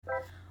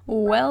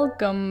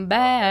Welcome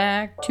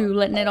back to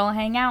Letting It All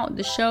Hang Out,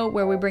 the show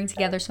where we bring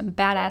together some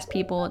badass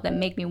people that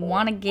make me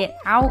want to get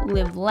out,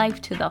 live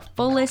life to the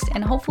fullest,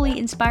 and hopefully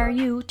inspire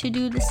you to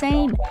do the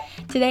same.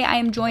 Today I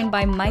am joined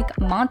by Mike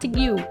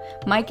Montague.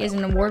 Mike is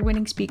an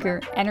award-winning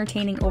speaker,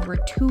 entertaining over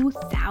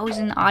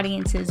 2,000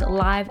 audiences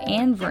live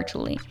and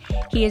virtually.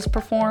 He has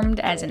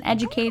performed as an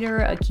educator,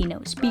 a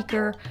keynote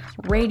speaker,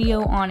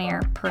 radio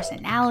on-air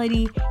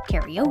personality,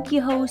 karaoke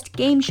host,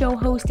 game show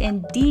host,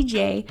 and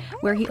DJ,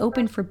 where he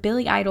opened for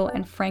Billy Idol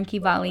and Frankie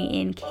Valli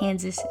in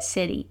Kansas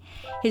City.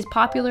 His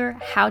popular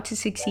How to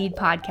Succeed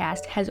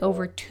podcast has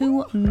over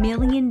 2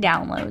 million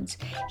downloads.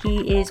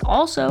 He is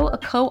also a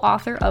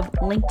co-author of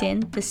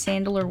LinkedIn, The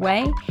Sandler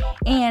Way,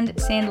 and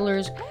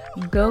Sandler's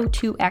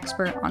go-to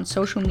expert on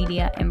social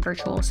media and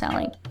virtual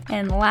selling.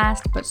 And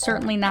last but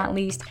certainly not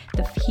least,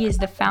 he is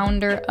the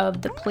founder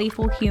of the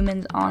Playful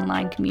Humans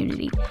online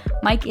community.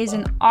 Mike is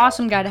an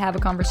awesome guy to have a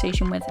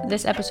conversation with.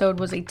 This episode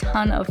was a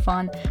ton of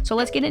fun, so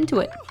let's get into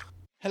it.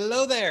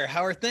 Hello there.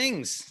 How are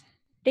things?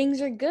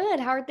 Things are good.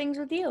 How are things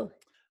with you?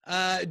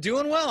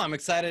 Doing well. I'm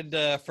excited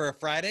for a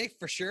Friday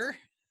for sure.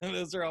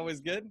 Those are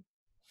always good.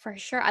 For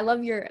sure. I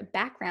love your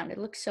background. It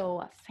looks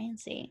so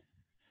fancy.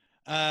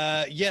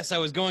 Yes, I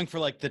was going for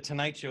like the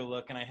Tonight Show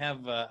look, and I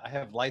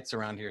have lights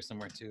around here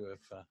somewhere too,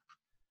 if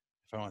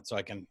I want, so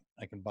I can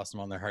bust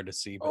them on. They're hard to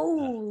see. But,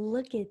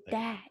 look at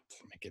that!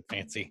 Make it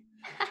fancy.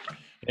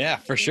 Yeah,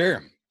 for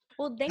sure.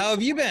 Well, how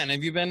have you been?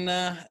 Have you been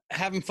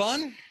having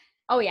fun?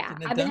 Oh yeah,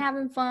 I've been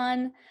having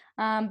fun.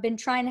 Been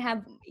trying to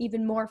have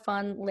even more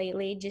fun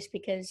lately, just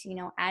because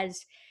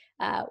as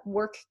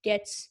work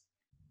gets,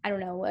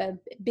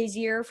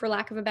 busier, for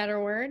lack of a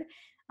better word.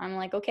 I'm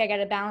like, okay, I got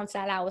to balance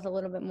that out with a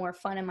little bit more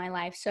fun in my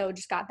life. So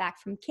just got back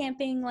from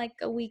camping like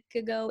a week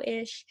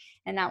ago-ish,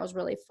 and that was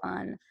really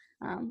fun.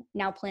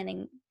 Now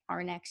planning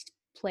our next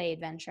play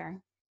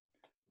adventure.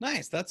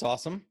 Nice. That's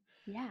awesome.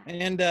 Yeah.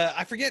 And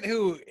I forget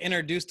who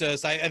introduced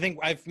us. I think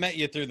I've met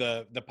you through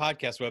the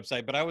podcast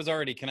website, but I was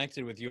already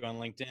connected with you on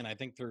LinkedIn. I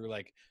think through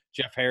like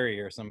Jeff Harry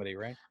or somebody,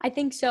 right? I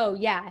think so.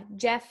 Yeah.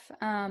 Jeff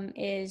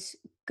is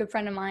a good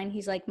friend of mine.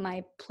 He's like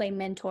my play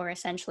mentor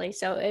essentially.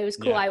 So it was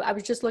cool. Yeah. I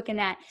was just looking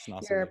at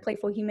your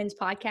Playful Humans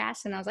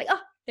podcast, and I was like, oh,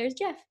 there's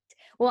Jeff.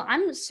 Well,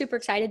 I'm super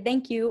excited.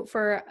 Thank you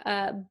for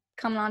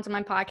coming on to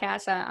my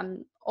podcast.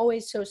 I'm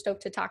always so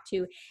stoked to talk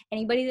to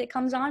anybody that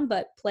comes on,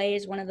 but play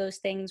is one of those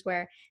things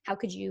where how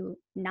could you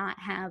not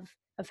have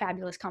a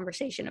fabulous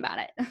conversation about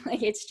it?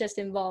 Like, it's just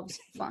involves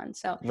fun.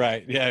 So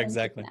right. Yeah,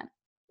 exactly.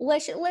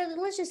 Let's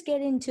just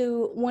get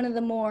into one of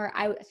the more,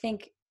 I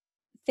think,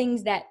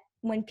 things that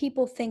when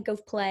people think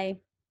of play,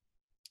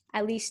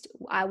 at least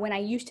when I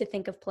used to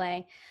think of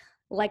play,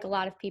 like a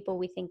lot of people,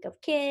 we think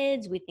of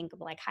kids, we think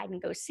of like hide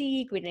and go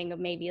seek, we think of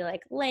maybe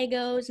like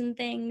Legos and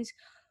things.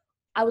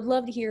 I would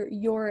love to hear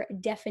your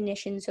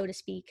definition, so to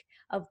speak,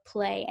 of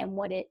play and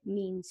what it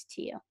means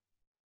to you.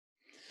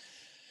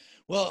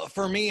 Well,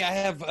 for me, I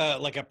have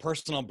like a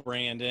personal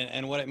brand,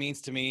 and what it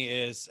means to me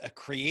is a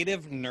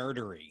creative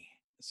nerdery.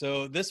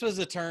 So this was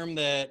a term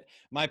that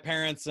my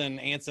parents and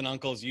aunts and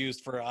uncles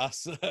used for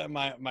us,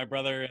 my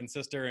brother and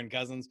sister and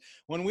cousins.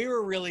 When we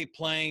were really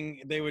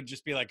playing, they would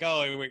just be like,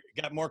 oh, we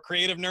got more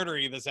creative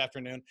nerdery this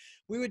afternoon.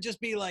 We would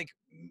just be like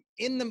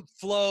in the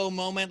flow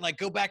moment, like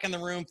go back in the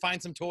room, find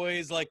some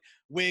toys like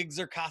wigs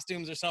or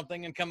costumes or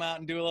something, and come out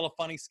and do a little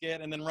funny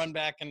skit, and then run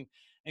back and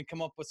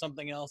come up with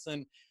something else.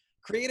 And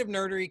creative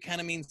nerdery kind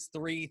of means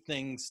 3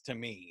 things to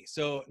me.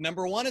 So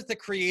number 1 is the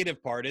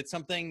creative part. It's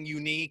something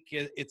unique.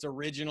 It's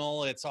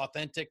original. It's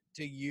authentic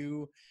to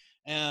you.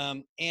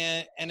 And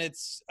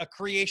it's a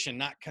creation,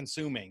 not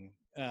consuming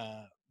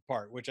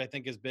part, which I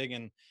think is big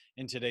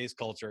in today's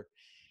culture.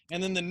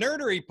 And then the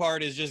nerdery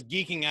part is just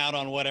geeking out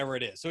on whatever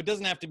it is. So it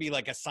doesn't have to be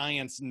like a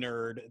science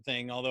nerd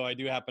thing, although I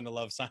do happen to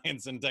love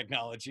science and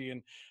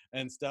technology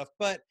and stuff.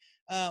 But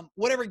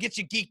whatever gets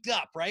you geeked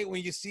up, right?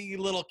 When you see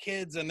little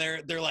kids and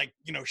they're like,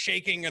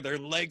 shaking or their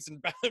legs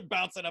and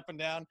bouncing up and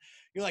down,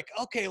 you're like,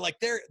 okay, like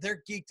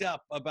they're geeked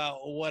up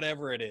about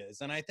whatever it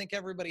is. And I think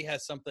everybody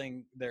has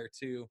something there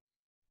too.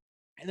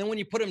 And then when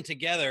you put them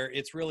together,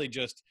 it's really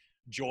just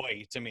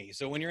joy to me.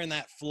 So when you're in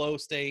that flow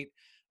state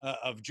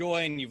of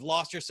joy and you've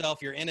lost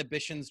yourself, your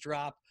inhibitions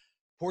drop.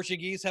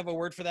 Portuguese have a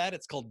word for that.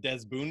 It's called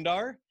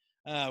desbundar.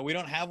 We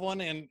don't have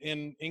one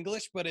in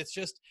English, but it's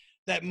just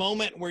that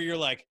moment where you're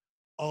like,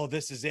 oh,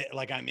 this is it.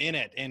 Like I'm in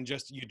it, and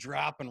just you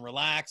drop and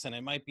relax, and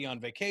it might be on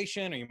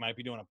vacation or you might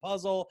be doing a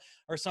puzzle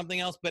or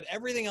something else, but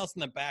everything else in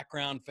the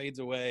background fades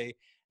away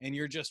and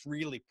you're just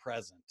really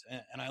present.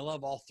 And I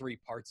love all 3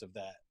 parts of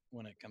that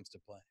when it comes to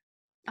play.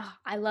 Oh,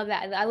 I love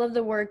that. I love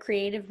the word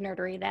creative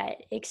nerdery. That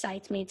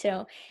excites me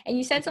too. And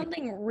you said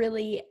something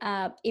really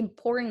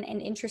important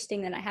and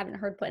interesting that I haven't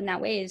heard put in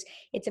that way is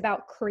it's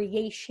about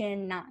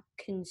creation, not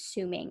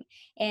consuming.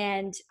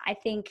 And I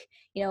think,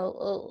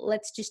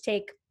 let's just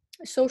take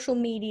social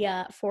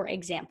media, for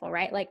example,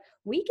 right? Like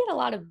we get a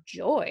lot of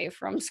joy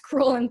from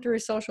scrolling through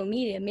social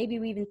media. Maybe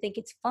we even think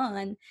it's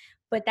fun,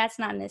 but that's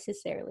not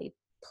necessarily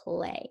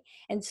play.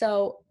 And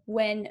so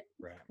when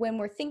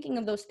we're thinking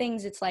of those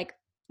things, it's like,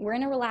 we're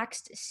in a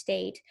relaxed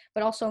state,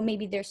 but also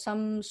maybe there's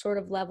some sort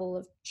of level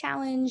of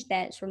challenge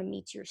that sort of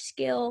meets your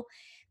skill.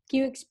 Can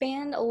you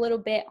expand a little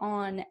bit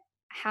on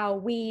how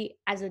we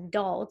as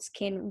adults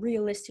can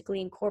realistically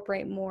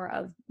incorporate more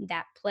of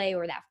that play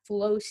or that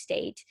flow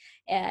state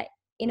uh,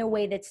 in a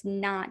way that's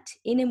not,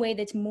 in a way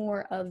that's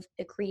more of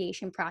a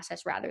creation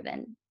process rather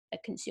than a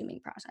consuming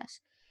process?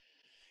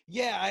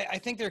 Yeah, I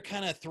think there are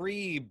kind of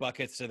three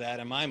buckets to that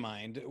in my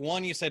mind.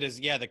 One you said is,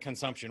 yeah, the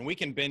consumption. We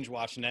can binge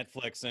watch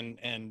Netflix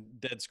and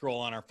dead scroll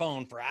on our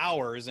phone for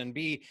hours and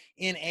be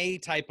in a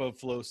type of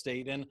flow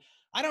state. And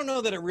I don't know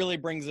that it really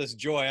brings us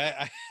joy.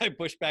 I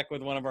push back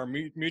with one of our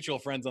mutual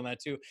friends on that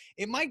too.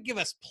 It might give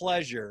us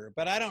pleasure,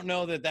 but I don't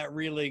know that that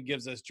really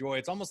gives us joy.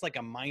 It's almost like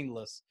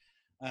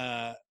a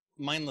uh,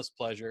 mindless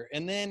pleasure.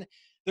 And then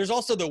there's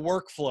also the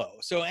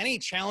workflow. So any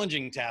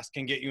challenging task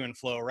can get you in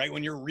flow, right?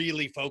 When you're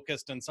really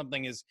focused and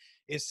something is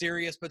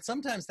serious, but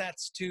sometimes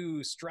that's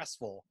too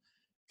stressful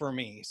for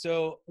me.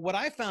 So what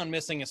I found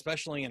missing,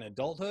 especially in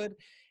adulthood,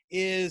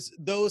 is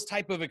those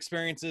type of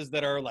experiences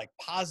that are like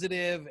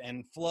positive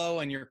and flow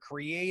and you're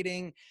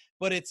creating,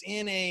 but it's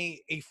in a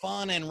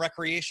fun and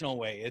recreational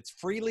way. It's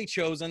freely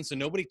chosen, so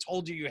nobody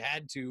told you you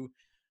had to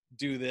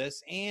do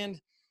this. And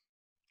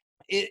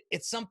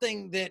it's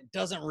something that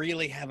doesn't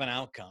really have an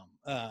outcome.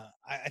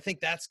 I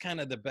think that's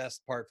kind of the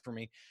best part for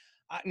me.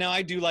 Now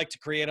I do like to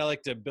create. I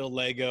like to build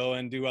Lego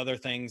and do other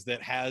things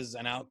that has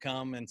an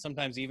outcome, and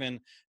sometimes even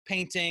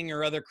painting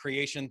or other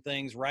creation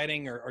things,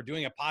 writing or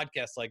doing a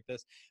podcast like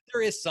this.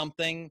 There is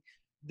something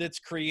that's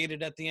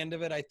created at the end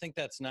of it. I think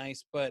that's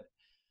nice, but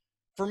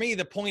for me,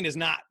 the point is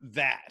not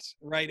that,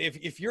 right?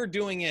 If you're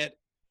doing it,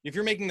 if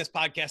you're making this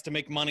podcast to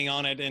make money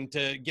on it and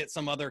to get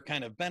some other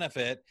kind of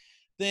benefit,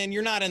 then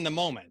you're not in the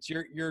moment.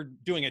 You're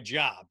doing a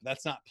job.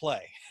 That's not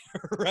play,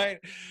 right?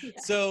 Yeah.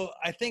 So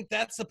I think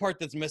that's the part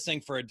that's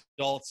missing for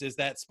adults is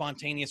that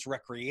spontaneous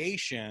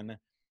recreation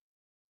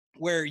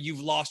where you've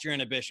lost your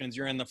inhibitions,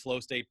 you're in the flow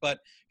state, but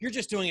you're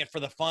just doing it for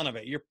the fun of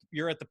it.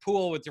 You're at the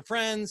pool with your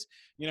friends,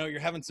 you're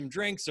having some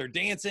drinks or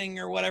dancing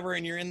or whatever,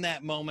 and you're in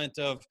that moment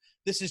of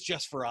this is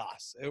just for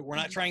us. We're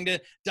not trying to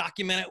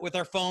document it with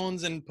our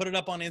phones and put it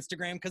up on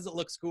Instagram because it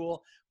looks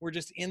cool. We're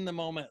just in the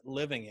moment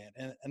living it.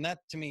 And that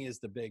to me is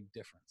the big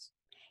difference.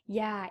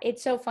 Yeah,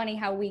 it's so funny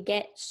how we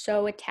get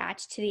so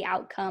attached to the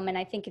outcome. And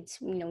I think it's,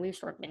 we've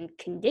sort of been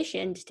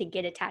conditioned to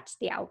get attached to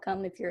the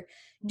outcome. If you're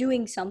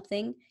doing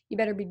something, you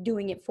better be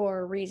doing it for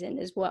a reason,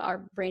 is what our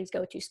brains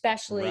go to,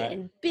 especially Right.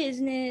 in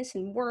business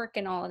and work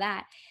and all of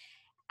that.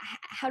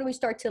 How do we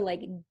start to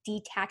like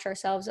detach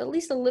ourselves at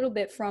least a little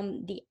bit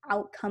from the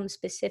outcome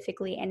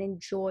specifically and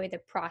enjoy the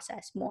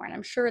process more? And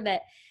I'm sure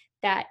that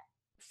that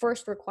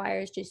first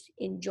requires just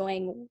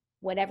enjoying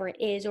whatever it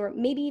is, or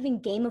maybe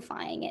even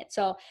gamifying it.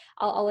 So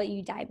I'll let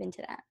you dive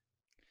into that.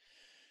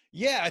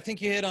 Yeah, I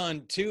think you hit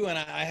on two, and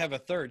I have a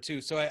third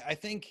too. So I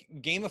think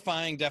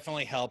gamifying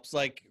definitely helps,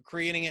 like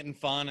creating it in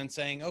fun and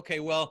saying, okay,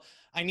 well,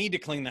 I need to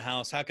clean the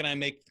house. How can I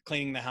make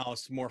cleaning the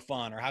house more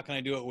fun? Or how can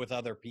I do it with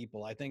other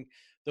people? I think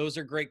those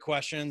are great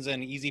questions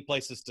and easy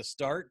places to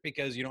start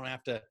because you don't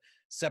have to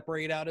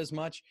separate out as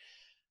much.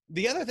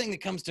 The other thing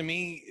that comes to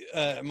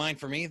mind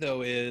for me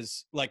though,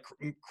 is like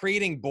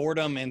creating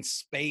boredom and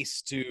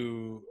space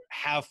to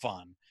have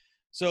fun.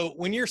 So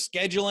when you're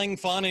scheduling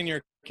fun in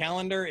your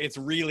calendar, it's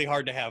really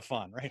hard to have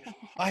fun, right?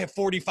 I have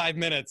 45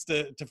 minutes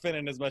to fit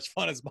in as much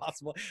fun as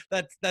possible.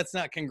 That's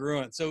not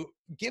congruent. So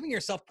giving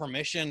yourself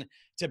permission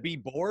to be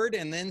bored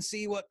and then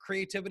see what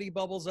creativity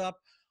bubbles up,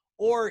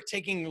 or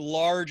taking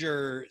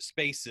larger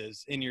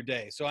spaces in your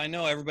day. So I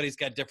know everybody's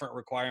got different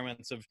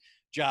requirements of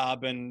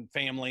job and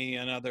family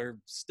and other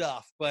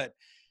stuff, but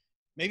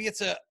maybe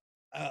it's a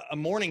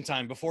morning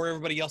time before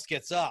everybody else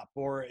gets up,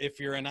 or if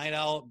you're a night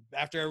owl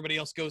after everybody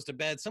else goes to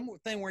bed,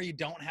 something where you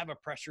don't have a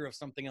pressure of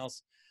something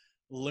else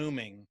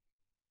looming.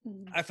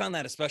 Mm. I found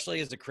that especially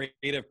as a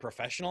creative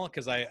professional,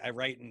 because I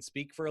write and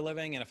speak for a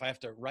living, and if I have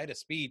to write a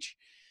speech,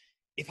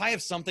 if I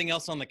have something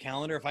else on the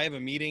calendar, if I have a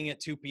meeting at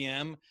 2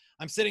 p.m.,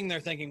 I'm sitting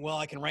there thinking, well,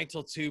 I can write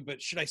till 2,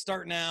 but should I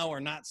start now or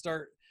not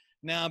start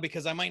now,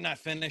 because I might not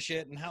finish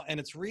it? And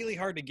it's really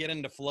hard to get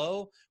into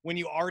flow when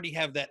you already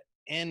have that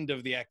end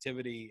of the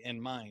activity in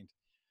mind.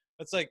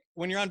 It's like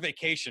when you're on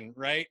vacation,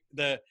 right?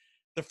 The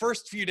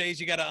first few days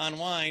you got to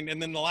unwind,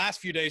 and then the last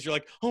few days you're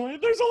like, oh,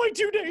 there's only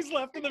 2 days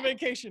left in the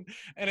vacation,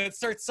 and it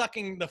starts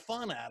sucking the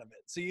fun out of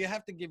it. So you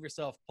have to give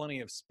yourself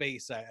plenty of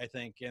space, I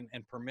think, and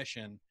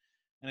permission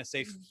and a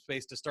safe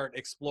space to start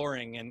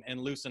exploring and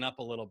loosen up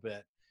a little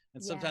bit.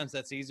 And Yeah. sometimes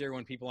that's easier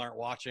when people aren't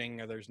watching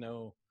or there's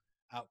no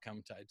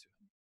outcome tied to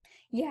it.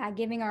 Yeah,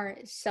 giving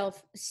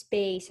ourself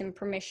space and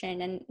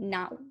permission and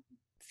not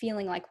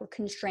feeling like we're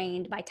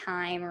constrained by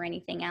time or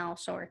anything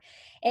else. Or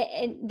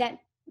and that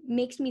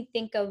makes me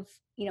think of,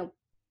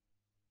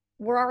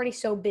 we're already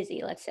so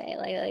busy, let's say,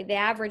 like the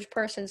average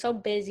person so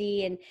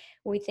busy, and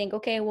we think,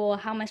 okay, well,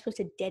 how am I supposed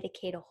to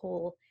dedicate a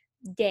whole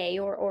day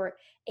or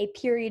a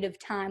period of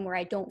time where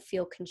I don't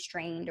feel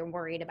constrained or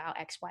worried about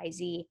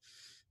XYZ?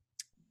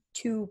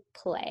 to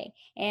play.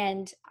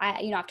 And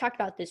I've talked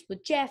about this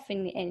with Jeff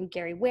and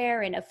Gary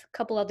Ware and a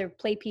couple other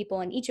play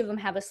people, and each of them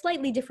have a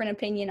slightly different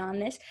opinion on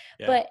this.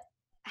 Yeah. But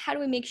how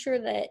do we make sure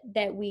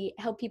that we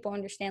help people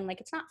understand,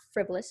 like, it's not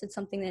frivolous, it's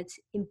something that's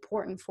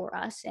important for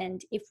us,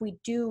 and if we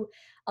do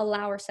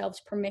allow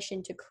ourselves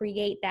permission to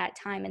create that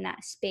time and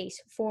that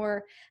space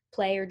for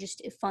play or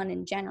just fun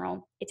in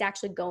general, it's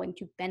actually going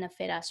to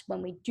benefit us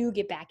when we do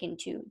get back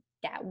into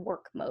that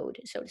work mode,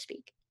 so to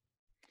speak.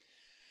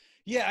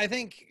 Yeah, I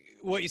think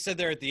what you said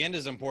there at the end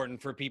is important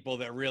for people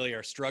that really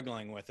are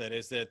struggling with it,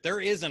 is that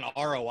there is an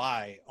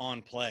ROI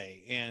on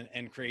play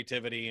and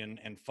creativity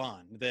and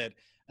fun. That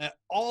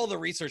all the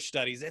research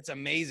studies, it's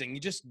amazing. You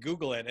just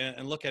Google it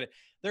and look at it.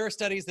 There are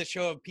studies that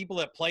show people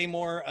that play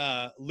more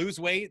lose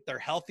weight, they're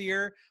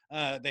healthier,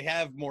 they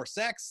have more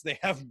sex, they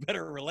have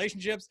better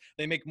relationships,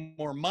 they make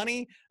more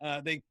money,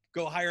 they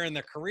go higher in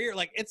their career.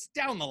 Like, it's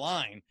down the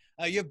line.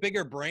 You have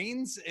bigger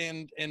brains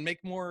and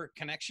make more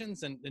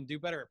connections and do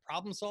better at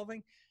problem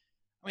solving.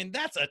 I mean,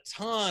 that's a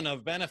ton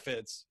of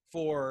benefits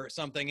for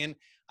something. And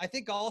I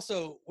think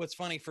also what's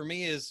funny for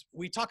me is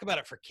we talk about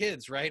it for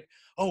kids, right?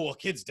 Oh, well,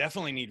 kids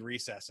definitely need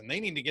recess and they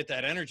need to get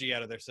that energy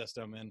out of their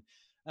system. And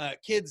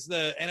kids,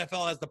 the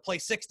NFL has the Play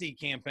 60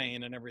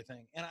 campaign and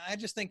everything. And I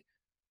just think,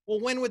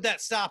 well, when would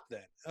that stop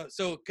then?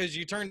 So, because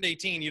you turned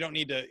 18, you don't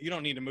need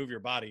to move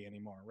your body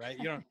anymore, right?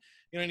 You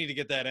don't need to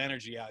get that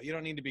energy out. You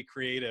don't need to be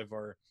creative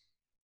or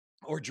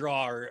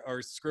draw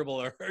or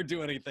scribble or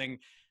do anything.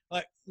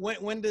 Like,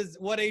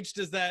 what age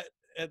does that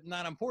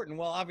not important?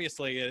 Well,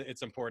 obviously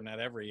it's important at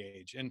every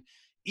age, and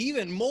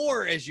even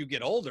more as you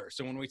get older.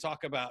 So when we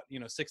talk about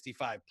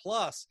 65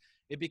 plus,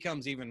 it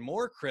becomes even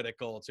more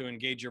critical to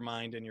engage your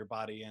mind and your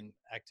body in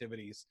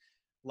activities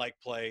like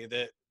play,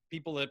 that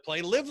people that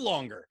play live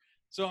longer.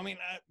 So I mean,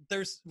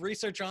 there's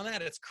research on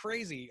that. It's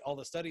crazy, all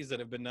the studies that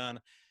have been done,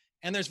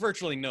 and there's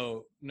virtually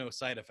no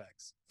side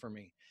effects for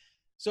me.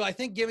 So I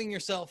think giving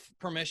yourself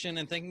permission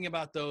and thinking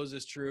about those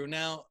is true.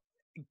 Now,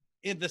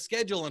 in the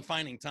schedule and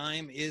finding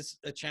time is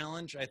a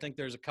challenge. I think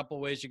there's a couple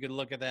ways you could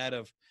look at that,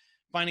 of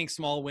finding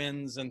small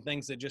wins and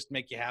things that just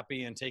make you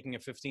happy, and taking a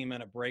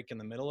 15-minute break in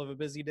the middle of a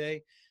busy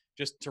day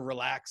just to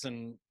relax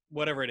and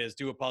whatever it is,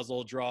 do a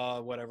puzzle,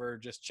 draw, whatever,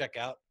 just check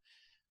out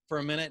for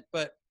a minute.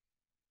 But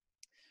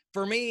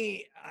for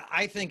me,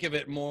 I think of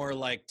it more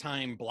like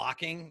time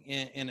blocking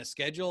in a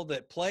schedule,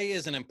 that play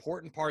is an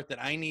important part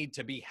that I need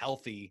to be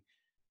healthy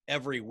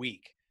every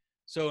week.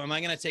 So am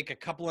I going to take a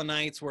couple of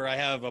nights where I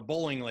have a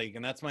bowling league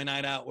and that's my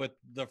night out with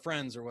the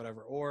friends or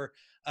whatever, or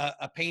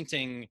a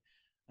painting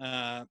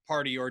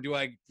party, or do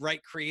I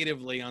write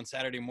creatively on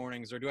Saturday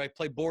mornings, or do I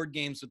play board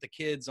games with the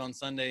kids on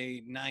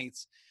Sunday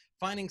nights?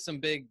 Finding some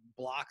big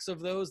blocks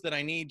of those that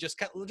I need,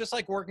 just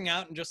like working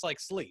out and just like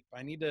sleep.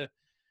 I need to,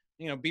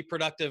 be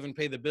productive and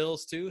pay the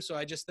bills too. So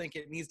I just think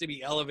it needs to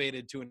be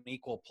elevated to an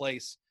equal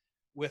place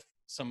with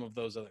some of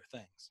those other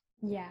things.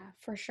 Yeah,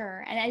 for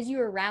sure. And as you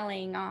were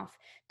rallying off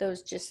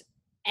those just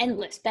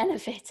endless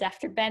benefits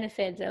after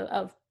benefits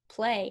of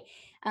play,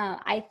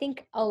 I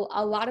think a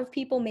lot of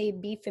people may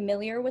be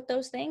familiar with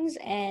those things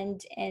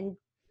and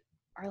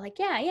are like,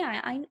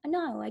 yeah, I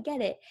know, I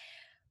get it.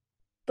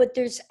 But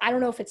I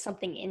don't know if it's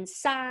something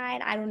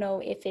inside. I don't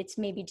know if it's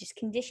maybe just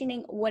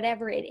conditioning.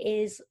 Whatever it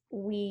is,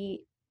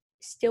 we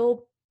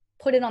still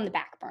put it on the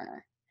back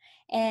burner.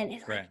 And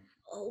it's Right. like,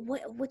 oh,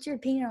 what's your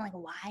opinion on, like,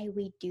 why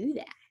we do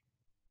that?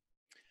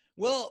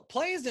 Well,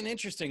 play is an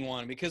interesting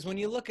one, because when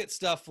you look at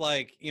stuff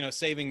like,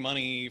 saving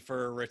money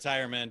for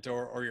retirement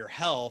or your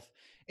health,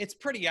 it's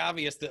pretty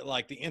obvious that,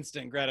 like, the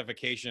instant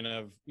gratification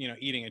of,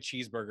 eating a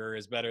cheeseburger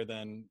is better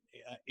than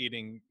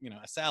eating,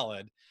 a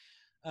salad.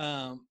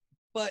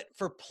 But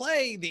for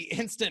play, the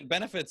instant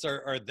benefits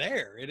are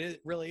there.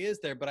 Really is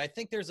there. But I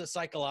think there's a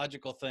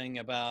psychological thing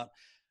about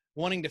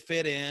wanting to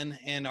fit in,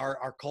 and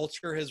our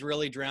culture has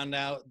really drowned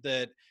out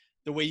that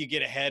the way you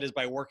get ahead is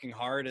by working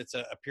hard. It's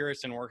a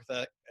Puritan work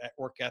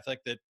ethic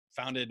that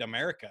founded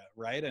America,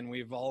 right? And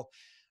we've all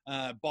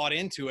bought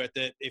into it,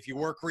 that if you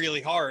work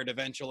really hard,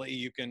 eventually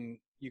you can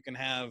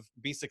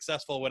be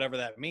successful, whatever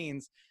that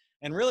means.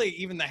 And really,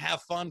 even the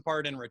have fun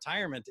part in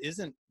retirement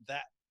isn't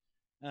that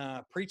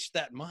preached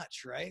that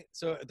much, right?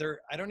 So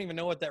I don't even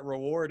know what that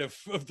reward of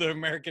the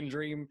American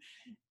dream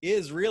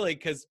is, really,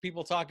 because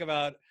people talk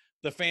about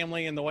the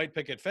family and the white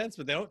picket fence,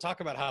 but they don't talk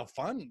about how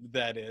fun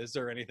that is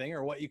or anything,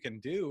 or what you can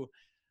do.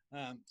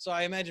 So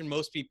I imagine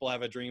most people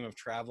have a dream of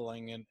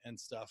traveling and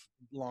stuff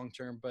long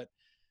term. But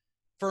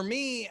for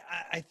me,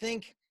 I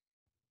think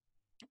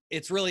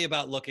it's really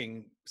about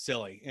looking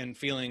silly and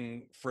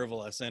feeling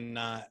frivolous and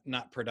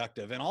not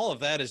productive. And all of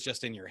that is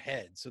just in your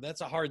head. So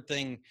that's a hard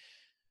thing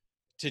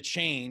to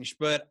change.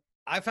 But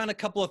I found a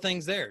couple of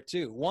things there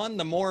too. One,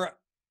 the more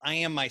I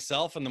am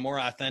myself and the more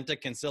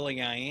authentic and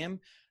silly I am,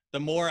 the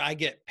more I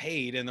get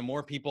paid and the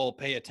more people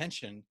pay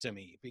attention to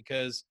me,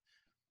 because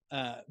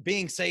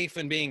being safe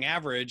and being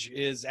average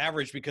is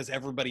average because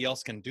everybody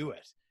else can do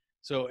it.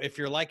 So if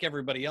you're like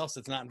everybody else,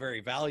 it's not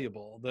very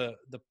valuable. The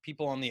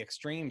people on the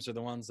extremes are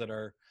the ones that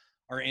are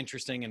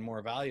interesting and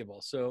more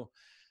valuable. So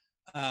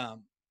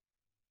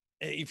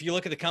if you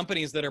look at the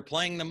companies that are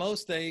playing the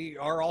most, they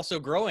are also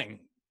growing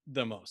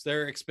the most.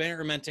 They're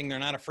experimenting. They're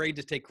not afraid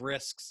to take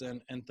risks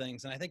and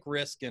things. And I think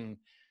risk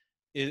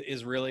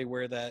is really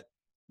where that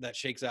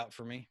shakes out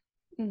for me.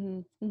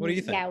 What do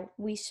you think? Yeah,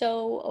 we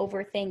so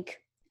overthink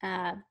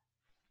uh,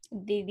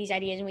 these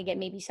ideas, and we get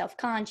maybe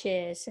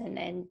self-conscious,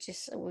 and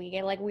just we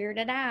get like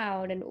weirded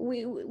out, and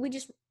we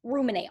just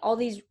ruminate all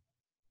these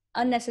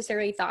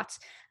unnecessary thoughts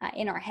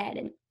in our head.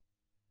 And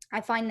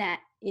I find that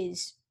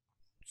is,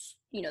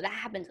 that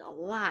happens a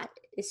lot,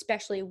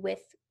 especially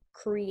with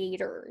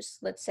creators.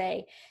 Let's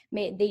say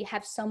they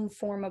have some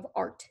form of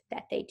art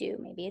that they do.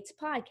 Maybe it's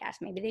a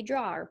podcast, maybe they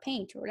draw or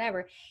paint or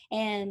whatever.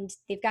 And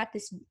they've got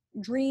this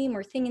dream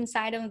or thing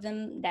inside of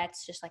them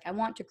that's just like, I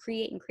want to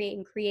create and create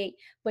and create.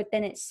 But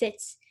then it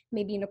sits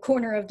maybe in a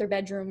corner of their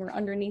bedroom or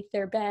underneath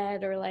their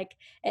bed, or like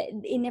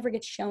it never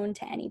gets shown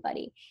to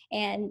anybody.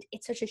 And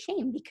it's such a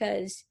shame,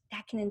 because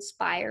that can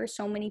inspire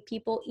so many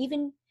people,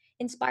 even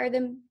inspire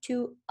them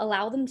to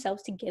allow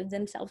themselves to give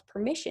themselves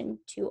permission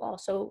to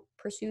also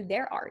pursue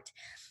their art.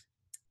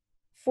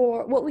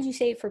 For what would you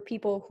say for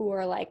people who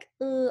are like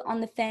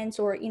on the fence,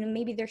 or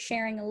maybe they're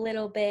sharing a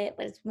little bit,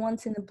 but it's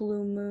once in the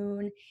blue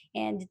moon,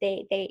 and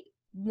they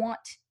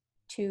want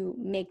to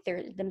make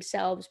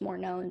themselves more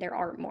known, their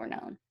art more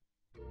known?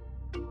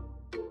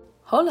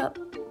 Hold up.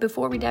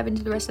 Before we dive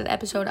into the rest of the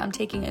episode, I'm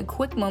taking a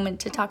quick moment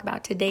to talk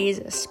about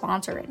today's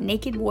sponsor,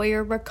 Naked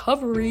Warrior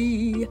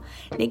Recovery.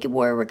 Naked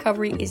Warrior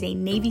Recovery is a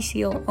Navy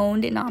SEAL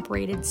owned and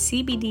operated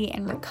CBD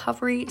and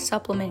recovery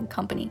supplement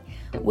company.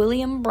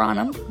 William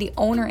Branham, the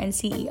owner and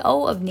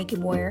CEO of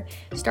Naked Warrior,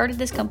 started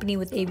this company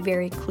with a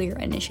very clear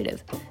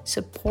initiative: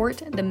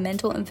 support the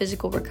mental and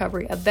physical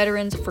recovery of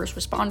veterans, first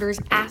responders,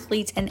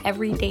 athletes, and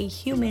everyday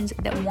humans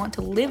that want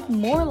to live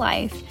more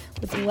life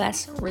with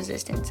less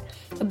resistance.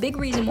 A big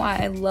reason why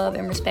I love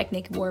and respect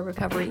Naked Warrior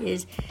Recovery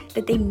is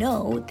that they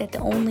know that the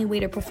only way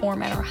to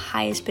perform at our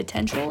highest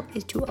potential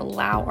is to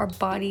allow our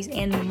bodies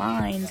and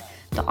minds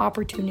the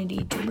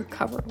opportunity to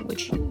recover,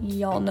 which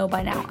y'all know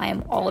by now I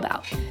am all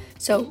about.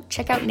 So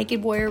check out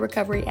Naked Warrior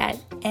Recovery at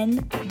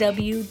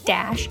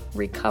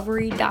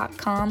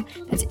nw-recovery.com.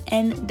 That's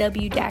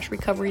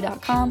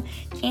nw-recovery.com,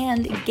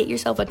 and get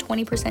yourself a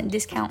 20%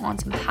 discount on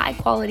some high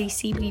quality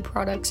CBD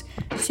products,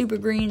 super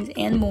greens,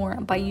 and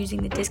more by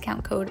using the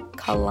discount code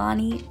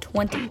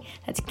KALANI20.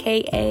 That's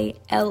KALANI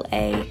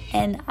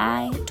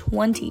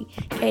 20.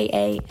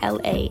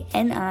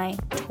 KALANI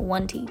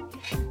 20.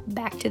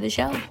 Back to the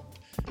show.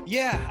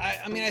 Yeah,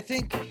 I mean, I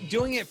think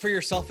doing it for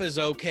yourself is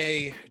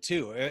okay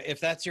too. If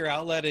that's your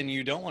outlet and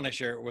you don't want to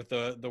share it with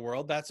the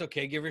world, that's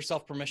okay. Give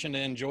yourself permission to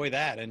enjoy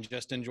that and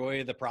just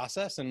enjoy the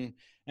process and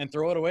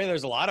throw it away.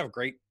 There's a lot of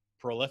great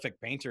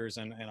prolific painters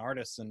and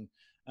artists and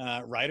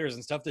writers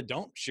and stuff that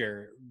don't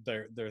share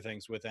their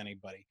things with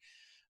anybody.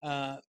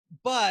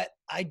 But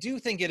I do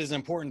think it is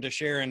important to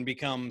share and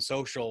become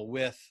social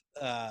with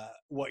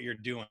what you're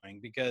doing,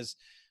 because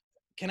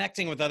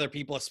connecting with other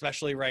people,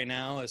 especially right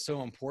now, is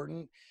so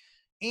important.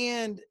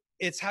 And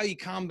it's how you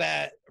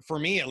combat, for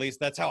me at least,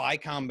 that's how I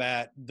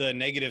combat the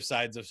negative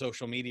sides of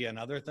social media and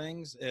other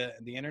things,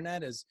 the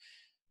internet, is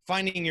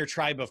finding your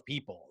tribe of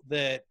people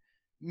that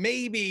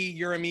maybe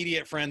your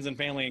immediate friends and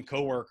family and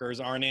coworkers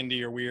aren't into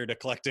your weird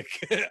eclectic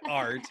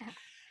art.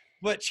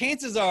 But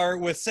chances are,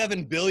 with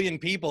 7 billion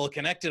people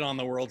connected on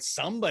the world,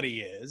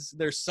 somebody is.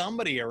 There's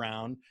somebody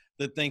around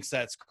that thinks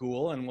that's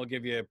cool and will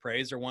give you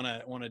praise or want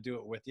to do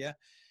it with you.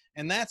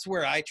 And that's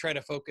where I try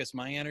to focus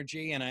my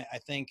energy. And I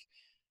think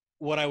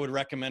what I would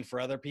recommend for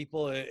other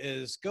people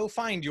is go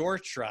find your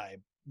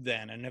tribe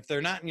then. And if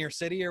they're not in your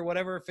city or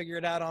whatever, figure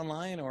it out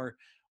online, or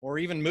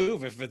even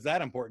move if it's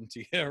that important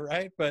to you,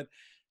 right? But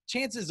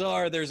chances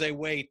are there's a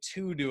way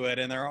to do it,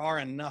 and there are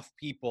enough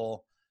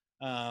people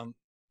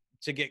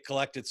to get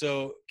collected.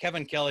 So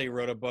Kevin Kelly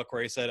wrote a book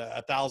where he said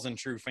 1,000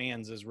 true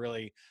fans is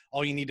really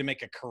all you need to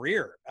make a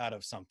career out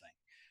of something.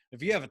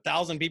 If you have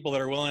 1,000 people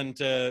that are willing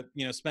to,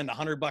 spend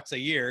 $100 a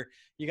year,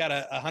 you got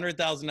a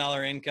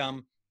 $100,000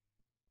 income.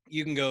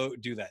 You can go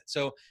do that.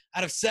 So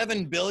out of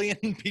 7 billion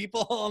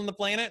people on the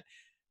planet,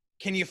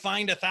 can you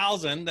find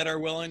 1,000 that are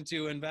willing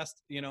to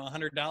invest,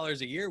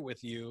 $100 a year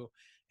with you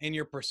in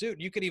your pursuit?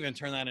 You could even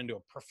turn that into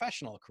a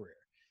professional career.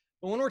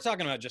 But when we're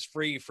talking about just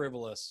free,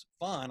 frivolous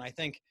fun, I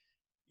think,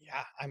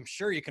 yeah, I'm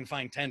sure you can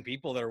find 10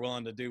 people that are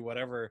willing to do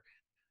whatever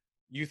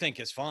you think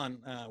is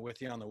fun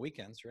with you on the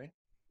weekends, right?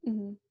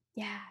 Mm-hmm.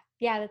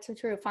 Yeah, that's so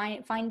true.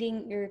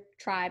 Finding your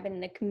tribe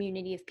and the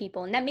community of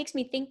people. And that makes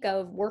me think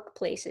of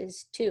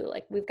workplaces too.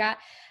 Like we've got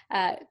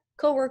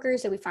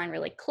coworkers that we find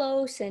really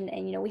close, and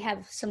we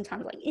have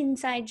sometimes like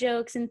inside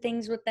jokes and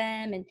things with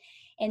them,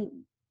 and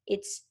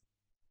it's,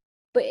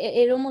 but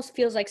it almost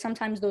feels like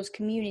sometimes those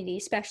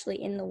communities,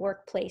 especially in the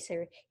workplace,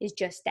 is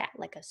just that,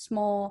 like a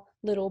small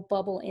little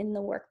bubble in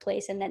the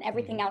workplace, and then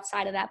everything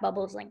outside of that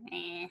bubble is like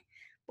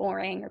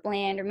boring or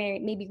bland or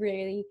maybe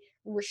really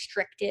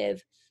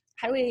restrictive.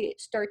 How do we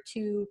start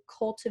to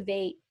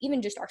cultivate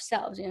even just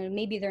ourselves?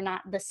 Maybe they're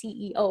not the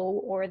CEO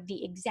or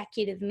the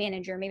executive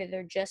manager. Maybe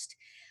they're just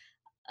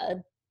a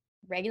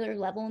regular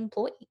level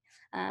employee.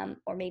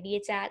 Or maybe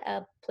it's at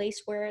a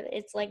place where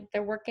it's like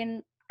they're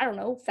working, I don't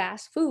know,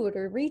 fast food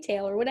or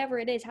retail or whatever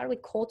it is. How do we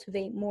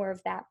cultivate more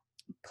of that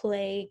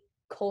play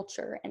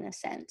culture in a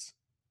sense?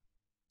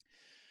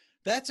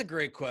 That's a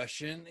great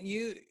question.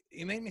 You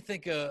made me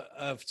think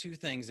of two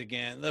things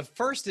again. The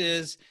first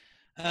is,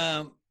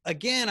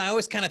 again, I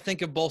always kind of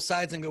think of both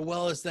sides and go,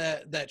 well, is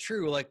that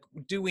true? Like,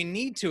 do we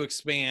need to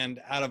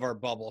expand out of our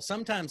bubble?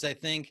 Sometimes I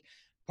think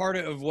part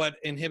of what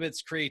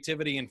inhibits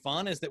creativity and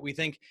fun is that we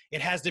think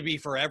it has to be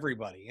for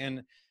everybody.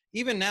 And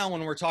even now,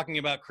 when we're talking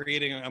about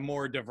creating a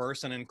more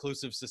diverse and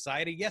inclusive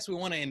society, yes, we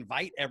want to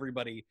invite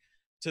everybody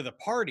to the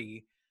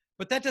party,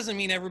 but that doesn't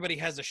mean everybody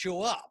has to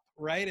show up,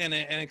 right? And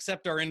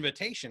accept our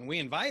invitation. We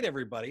invite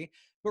everybody,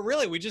 but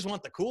really we just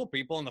want the cool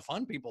people and the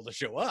fun people to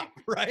show up,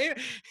 right?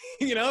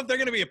 If they're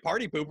going to be a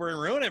party pooper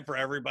and ruin it for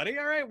everybody,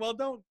 all right, well,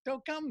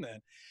 don't come then.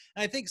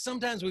 And I think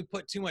sometimes we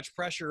put too much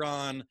pressure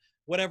on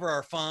whatever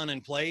our fun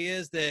and play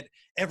is, that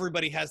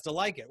everybody has to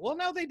like it. Well,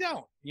 no, they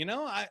don't.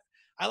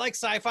 I like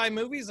sci-fi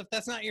movies. If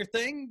that's not your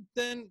thing,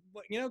 then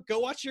go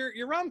watch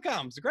your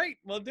rom-coms. Great,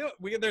 we'll do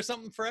it. There's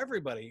something for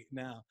everybody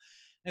now.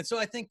 And so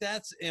I think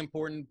that's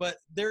important, but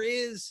there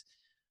is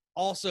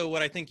also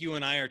what I think you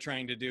and I are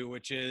trying to do,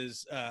 which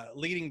is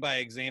leading by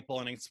example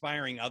and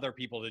inspiring other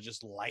people to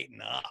just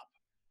lighten up,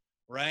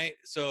 right?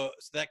 So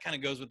that kind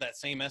of goes with that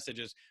same message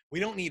is we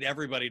don't need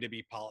everybody to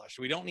be polished.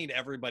 We don't need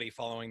everybody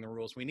following the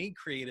rules. We need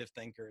creative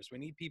thinkers. We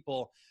need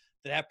people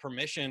that have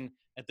permission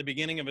at the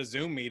beginning of a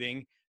Zoom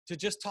meeting to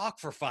just talk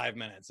for 5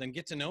 minutes and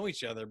get to know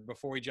each other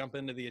before we jump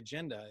into the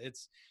agenda.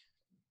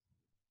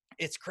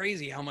 It's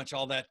crazy how much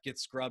all that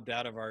gets scrubbed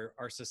out of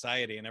our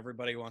society, and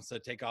everybody wants to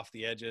take off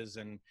the edges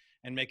and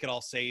make it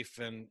all safe.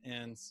 And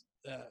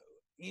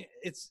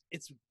it's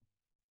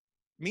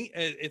me.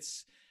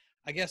 It's,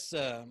 I guess,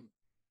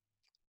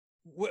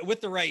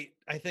 with the right,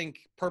 I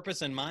think,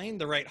 purpose in mind,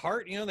 the right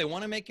heart, they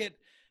want to make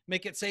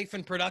it safe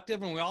and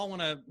productive. And we all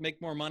want to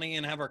make more money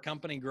and have our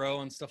company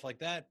grow and stuff like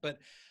that. But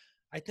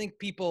I think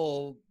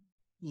people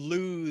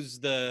lose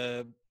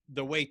the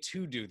way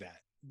to do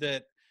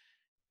that.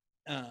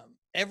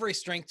 Every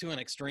strength to an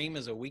extreme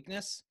is a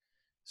weakness.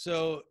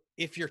 So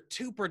if you're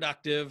too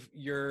productive,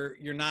 you're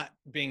not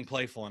being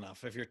playful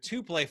enough. If you're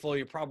too playful,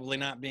 you're probably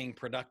not being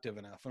productive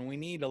enough. And we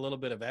need a little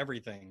bit of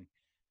everything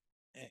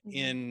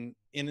in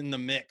the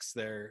mix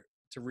there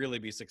to really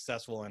be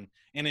successful and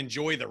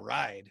enjoy the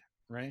ride,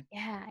 right?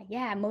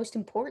 Yeah. Most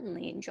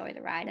importantly, enjoy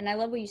the ride. And I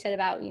love what you said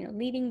about,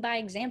 leading by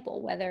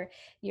example, whether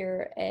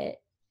you're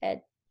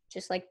at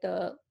just like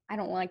I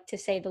don't like to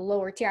say the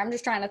lower tier. I'm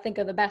just trying to think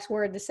of the best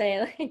word to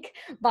say, like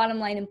bottom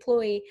line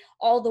employee,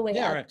 all the way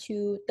up right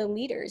to the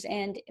leaders.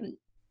 And,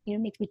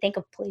 makes me think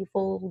of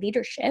playful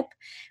leadership,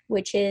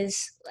 which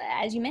is,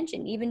 as you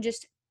mentioned, even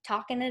just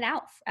talking it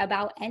out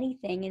about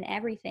anything and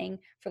everything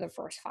for the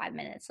first 5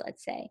 minutes,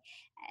 let's say.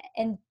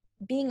 And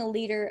being a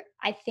leader,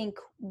 I think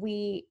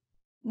we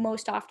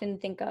most often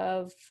think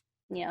of,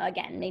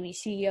 again, maybe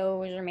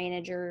CEOs or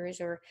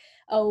managers or,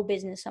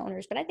 business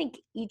owners, but I think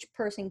each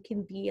person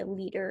can be a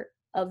leader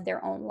of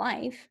their own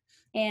life.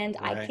 And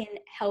I right can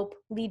help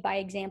lead by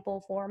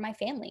example for my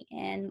family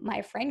and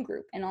my friend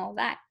group and all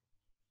that.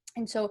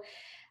 And so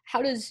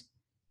how does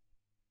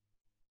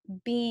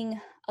being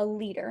a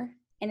leader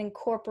and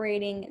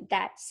incorporating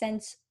that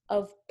sense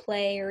of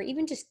play, or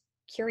even just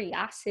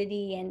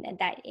curiosity and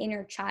that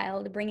inner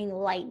child, bringing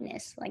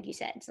lightness, like you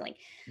said, it's like,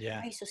 why yeah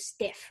are you so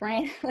stiff,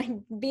 right? Like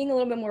being a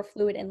little bit more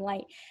fluid and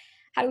light.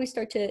 How do we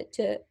start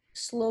to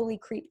slowly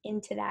creep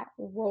into that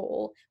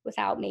role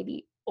without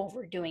maybe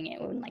overdoing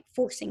it and like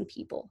forcing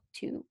people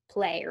to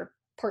play or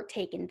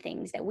partake in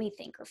things that we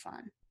think are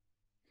fun?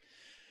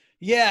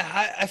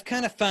 I've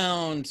kind of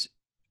found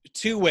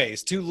two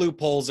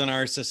loopholes in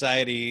our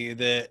society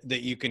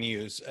that you can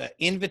use: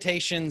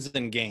 invitations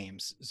and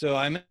games. So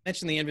I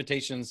mentioned the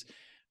invitations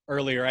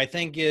earlier. I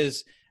think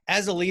is,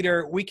 as a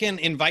leader, we can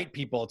invite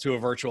people to a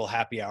virtual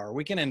happy hour.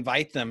 We can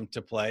invite them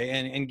to play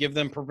and give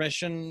them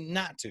permission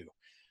not to,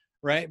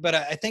 right? But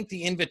I think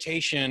the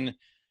invitation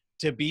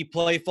to be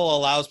playful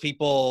allows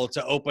people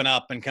to open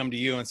up and come to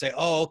you and say,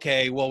 oh,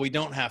 okay, well, we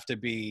don't have to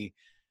be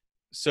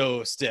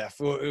so stiff.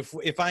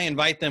 If I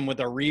invite them with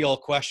a real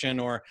question,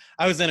 or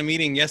I was in a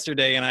meeting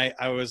yesterday and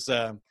I was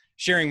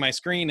sharing my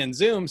screen in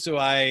Zoom, so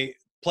I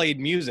played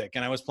music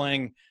and I was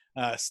playing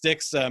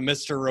Styx,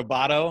 Mr.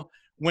 Roboto,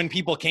 when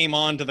people came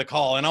on to the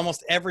call, and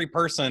almost every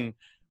person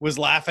was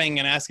laughing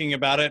and asking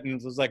about it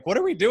and was like, what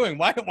are we doing?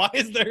 Why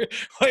is Mr.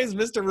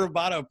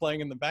 Roboto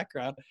playing in the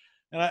background?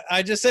 And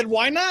I just said,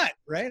 why not?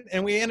 Right.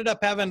 And we ended up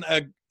having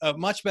a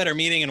much better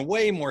meeting and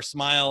way more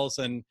smiles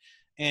and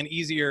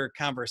easier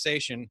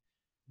conversation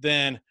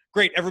than,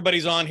 great,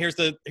 everybody's on, here's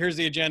the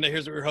agenda,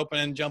 here's what we're hoping,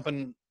 and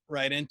jumping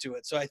right into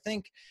it. So I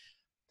think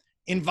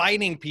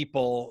inviting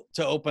people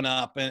to open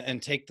up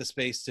and take the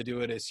space to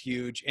do it is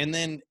huge. And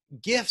then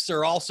gifts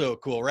are also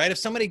cool, right? If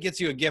somebody gets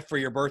you a gift for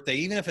your birthday,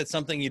 even if it's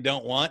something you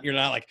don't want, you're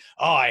not like,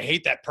 oh, I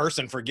hate that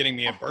person for getting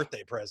me a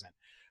birthday present,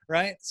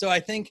 right? So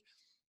I think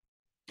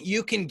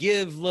you can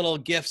give little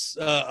gifts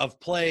of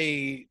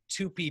play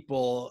to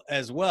people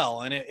as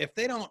well. And if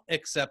they don't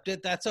accept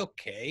it, that's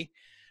okay,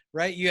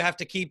 right? You have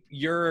to keep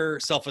your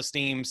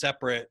self-esteem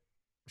separate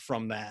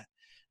from that.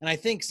 And I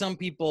think some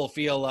people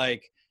feel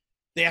like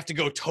they have to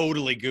go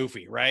totally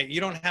goofy, right?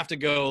 You don't have to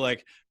go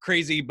like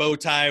crazy bow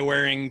tie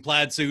wearing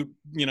plaid suit,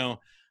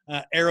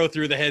 arrow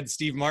through the head,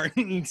 Steve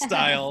Martin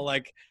style,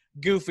 like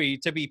goofy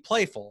to be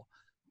playful.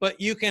 But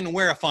you can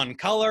wear a fun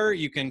color.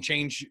 You can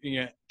change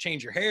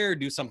your hair,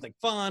 do something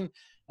fun.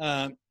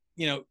 Uh,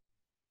 you know,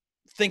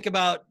 think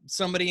about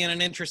somebody in an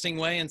interesting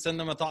way and send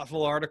them a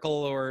thoughtful article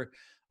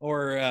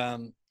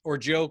or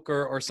joke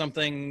or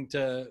something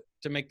to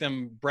make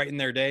them brighten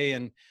their day.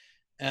 And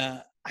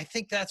I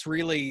think that's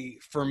really,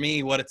 for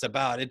me, what it's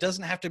about. It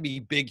doesn't have to be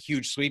big,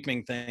 huge,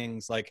 sweeping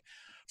things like,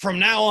 from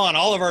now on,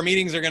 all of our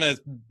meetings are going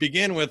to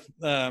begin with,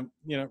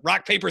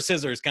 rock, paper,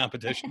 scissors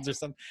competitions or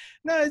something.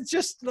 No, it's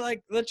just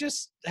like, let's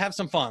just have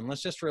some fun.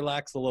 Let's just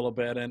relax a little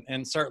bit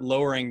and start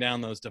lowering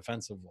down those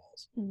defensive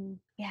walls.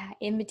 Yeah,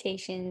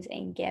 invitations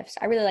and gifts.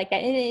 I really like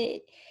that.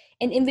 And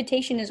an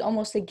invitation is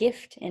almost a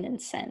gift in a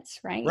sense,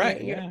 right?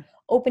 Right, you're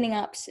opening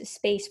up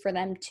space for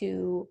them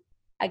to,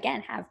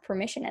 again, have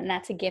permission, and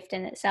that's a gift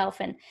in itself.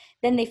 And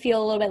then they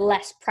feel a little bit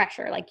less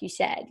pressure, like you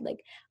said,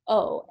 like,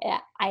 oh,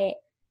 I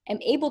am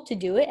able to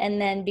do it,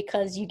 and then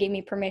because you gave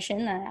me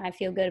permission, I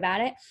feel good about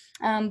it.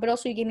 But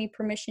also you gave me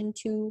permission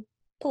to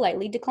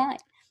politely decline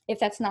if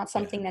that's not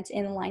something that's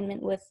in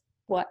alignment with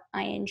what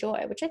I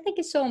enjoy, which I think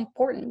is so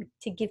important,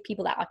 to give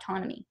people that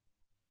autonomy.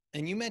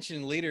 And you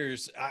mentioned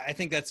leaders. I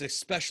think that's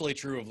especially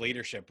true of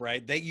leadership,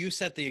 right? That you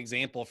set the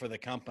example for the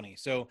company.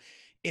 So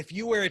if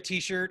you wear a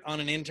t-shirt on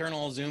an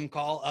internal Zoom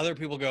call, other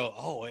people go,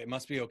 oh, it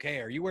must be okay.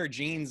 Or you wear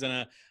jeans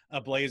and a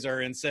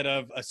blazer instead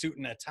of a suit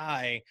and a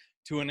tie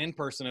to an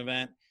in-person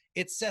event,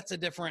 it sets a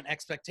different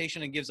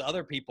expectation and gives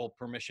other people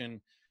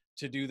permission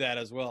to do that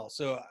as well.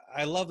 So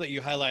I love that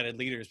you highlighted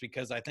leaders,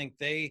 because I think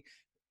they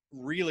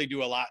really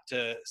do a lot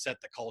to set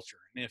the culture.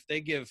 And if they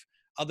give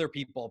other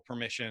people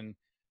permission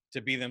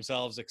to be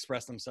themselves,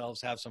 express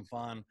themselves, have some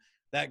fun,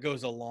 that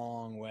goes a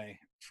long way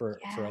for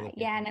other people.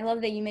 Yeah, and I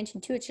love that you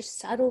mentioned too, it's just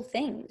subtle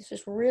things,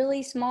 just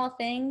really small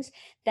things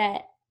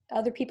that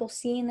other people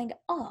see and they go,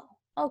 oh,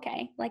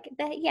 okay, like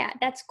that. Yeah,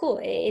 that's cool.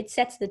 It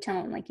sets the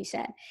tone, like you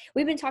said.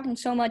 We've been talking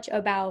so much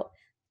about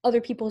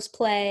other people's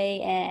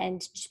play and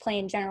just play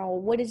in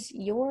general. What is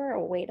your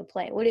way to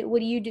play? What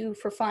do you do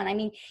for fun? I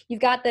mean,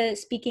 you've got the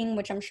speaking,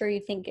 which I'm sure you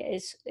think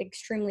is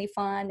extremely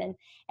fun,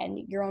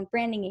 and your own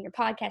branding and your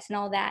podcast and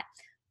all that.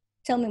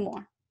 Tell me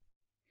more.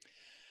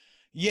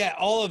 Yeah,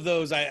 all of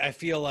those, I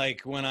feel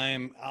like when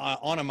I'm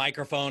on a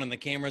microphone and the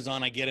camera's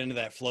on, I get into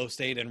that flow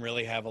state and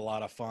really have a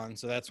lot of fun.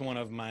 So that's one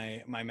of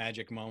my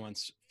magic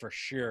moments for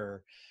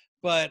sure.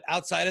 But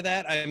outside of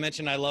that, I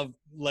mentioned I love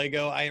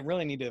Lego. I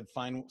really need to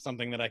find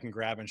something that I can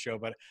grab and show,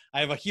 but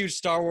I have a huge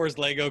Star Wars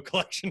Lego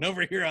collection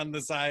over here on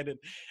the side,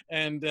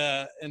 and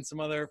some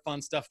other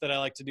fun stuff that I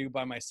like to do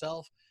by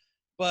myself.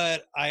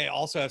 But I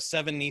also have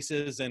 7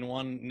 nieces and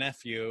 1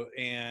 nephew,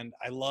 and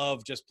I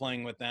love just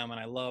playing with them. And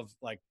I love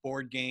like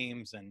board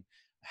games and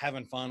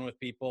having fun with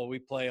people. We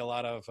play a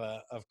lot of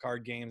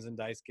card games and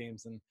dice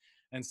games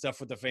and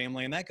stuff with the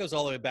family. And that goes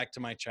all the way back to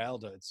my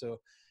childhood. So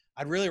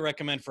I'd really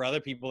recommend for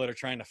other people that are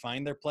trying to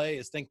find their play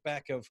is think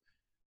back of,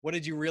 what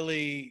did you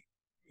really,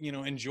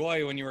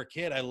 enjoy when you were a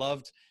kid? I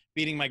loved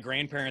beating my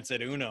grandparents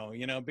at Uno,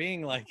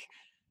 being like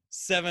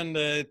 7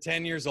 to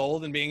 10 years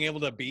old and being able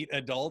to beat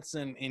adults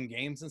in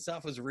games and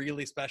stuff was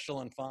really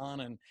special and fun,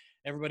 and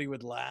everybody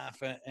would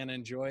laugh and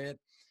enjoy it.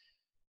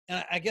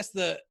 And I guess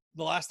the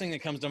last thing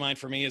that comes to mind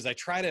for me is I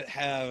try to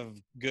have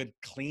good,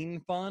 clean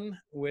fun,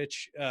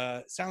 which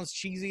sounds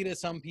cheesy to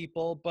some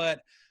people,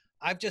 but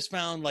I've just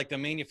found like the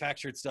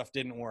manufactured stuff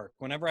didn't work.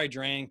 Whenever I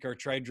drank or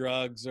tried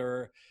drugs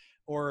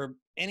or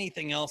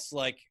anything else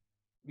like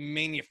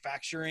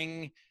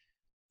manufacturing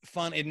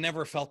fun, it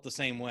never felt the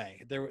same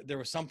way. There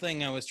was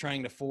something I was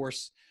trying to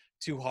force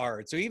too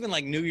hard. So even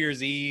like New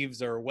Year's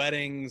Eves or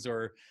weddings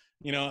or,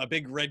 a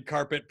big red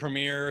carpet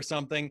premiere or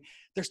something,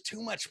 there's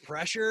too much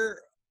pressure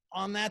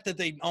on that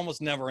they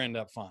almost never end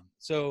up fun.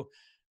 So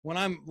when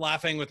I'm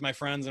laughing with my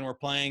friends and we're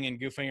playing and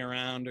goofing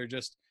around, or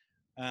just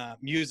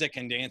music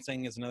and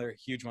dancing is another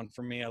huge one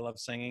for me. I love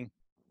singing.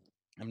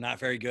 I'm not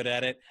very good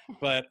at it,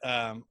 but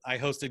I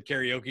hosted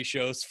karaoke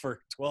shows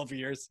for 12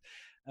 years.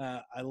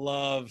 I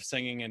love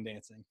singing and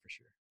dancing for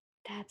sure.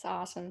 That's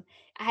awesome.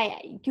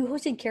 You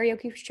hosted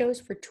karaoke shows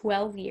for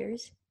 12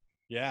 years?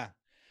 Yeah.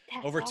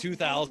 That's over awesome.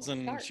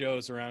 2,000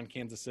 shows around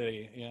Kansas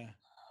City. Yeah.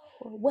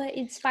 What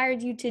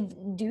inspired you to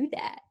do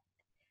that?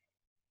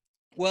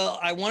 Well,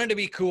 I wanted to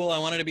be cool. I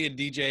wanted to be a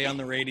DJ on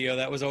the radio.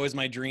 That was always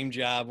my dream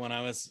job when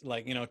I was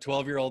like,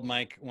 12-year-old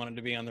Mike wanted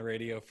to be on the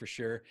radio for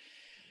sure.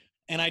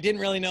 And I didn't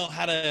really know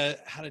how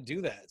to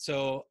do that.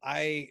 So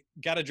I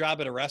got a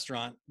job at a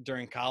restaurant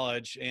during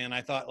college, and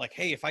I thought like,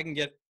 hey, if I can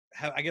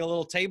I get a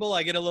little table,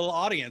 I get a little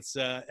audience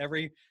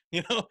every,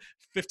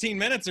 15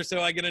 minutes or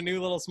so, I get a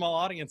new little small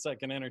audience I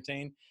can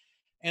entertain.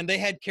 and they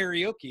had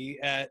karaoke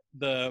at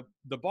the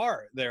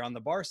bar there on the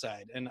bar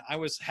side. And I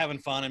was having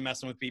fun and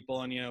messing with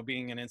people and,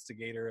 being an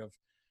instigator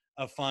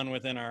of fun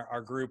within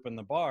our group in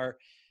the bar.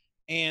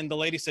 And the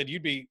lady said,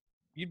 you'd be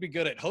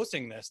good at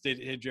hosting this.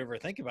 Did you ever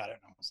think about it?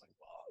 And I was like,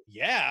 well,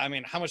 yeah, I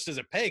mean, how much does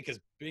it pay? Because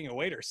being a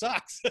waiter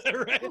sucks,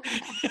 right?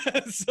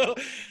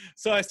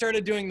 So I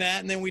started doing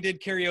that. And then we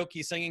did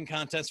karaoke singing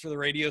contests for the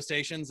radio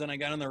stations. And I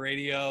got on the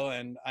radio,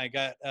 and I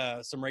got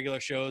some regular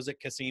shows at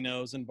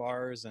casinos and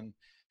bars. And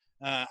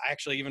I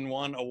actually even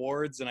won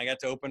awards, and I got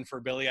to open for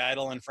Billy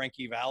Idol and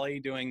Frankie Valli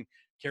doing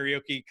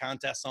karaoke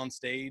contests on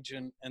stage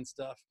and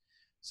stuff.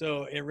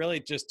 So it really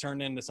just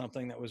turned into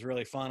something that was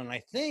really fun. And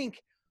I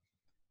think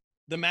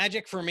the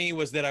magic for me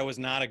was that I was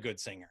not a good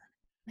singer,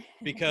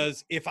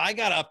 because if I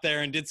got up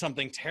there and did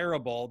something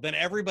terrible, then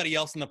everybody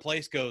else in the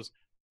place goes,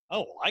 oh,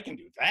 well, I can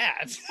do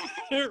that.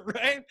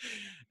 Right.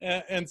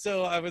 And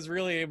so I was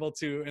really able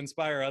to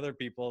inspire other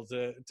people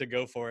to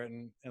go for it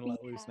and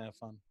let loose and have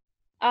fun.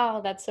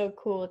 Oh, that's so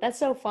cool. That's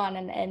so fun.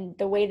 And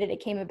the way that it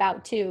came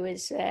about too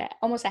is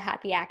almost a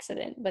happy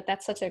accident, but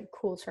that's such a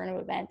cool turn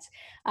of events.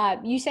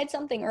 You said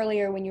something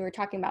earlier when you were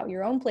talking about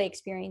your own play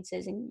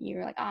experiences, and you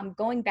were like, oh, I'm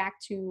going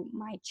back to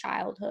my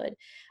childhood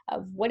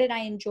of what did I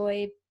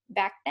enjoy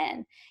back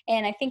then?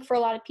 And I think for a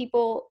lot of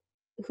people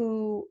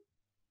who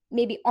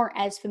maybe aren't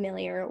as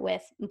familiar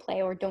with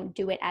play or don't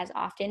do it as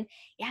often,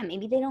 yeah,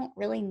 maybe they don't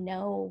really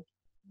know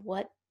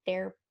what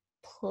their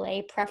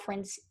play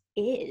preference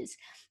is.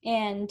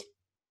 And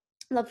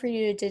love for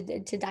you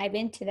to dive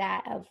into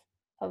that of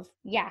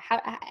how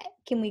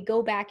can we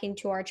go back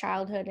into our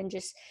childhood and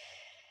just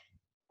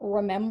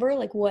remember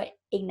like what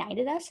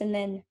ignited us and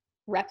then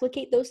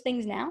replicate those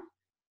things now?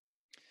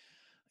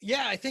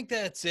 Yeah, I think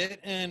that's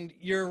it. And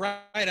you're right.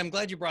 I'm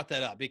glad you brought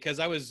that up, because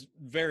I was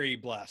very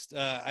blessed.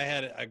 I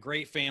had a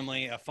great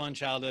family, a fun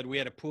childhood. We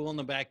had a pool in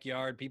the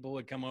backyard. People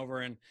would come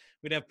over and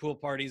we'd have pool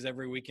parties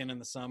every weekend in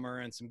the summer,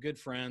 and some good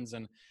friends,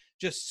 and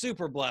just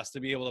super blessed to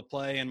be able to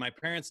play. And my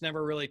parents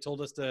never really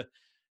told us to,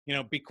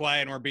 be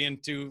quiet and we're being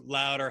too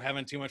loud or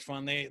having too much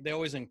fun. They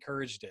always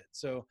encouraged it.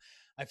 So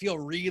I feel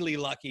really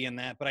lucky in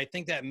that. But I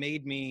think that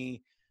made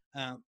me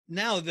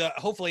now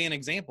hopefully an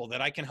example that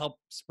I can help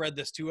spread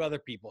this to other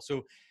people.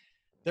 So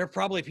there are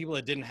probably people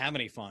that didn't have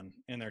any fun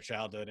in their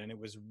childhood, and it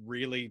was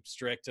really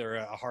strict or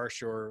a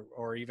harsh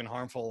or even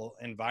harmful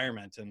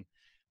environment. And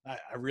I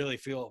really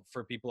feel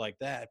for people like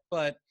that.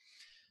 But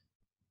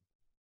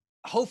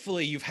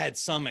hopefully you've had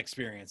some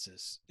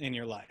experiences in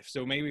your life.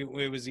 So maybe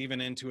it was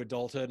even into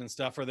adulthood and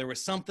stuff, or there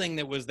was something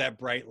that was that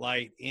bright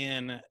light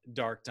in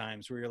dark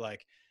times where you're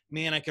like,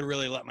 man, I could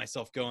really let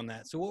myself go in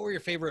that. So what were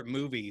your favorite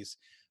movies?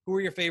 Who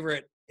were your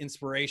favorite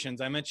inspirations?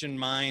 I mentioned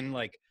mine,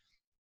 like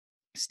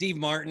Steve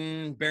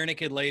Martin, Bare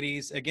Naked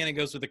Ladies. Again, it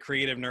goes with the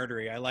creative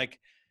nerdery. I like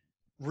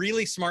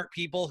really smart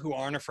people who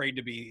aren't afraid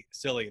to be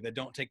silly, that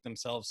don't take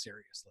themselves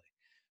seriously.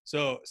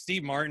 So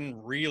Steve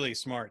Martin, really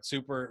smart,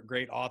 super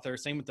great author.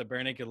 Same with the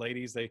Bare Naked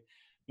Ladies. They,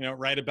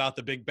 write about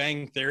the Big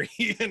Bang Theory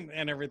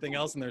and everything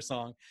else in their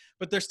song,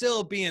 but they're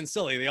still being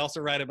silly. They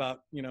also write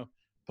about,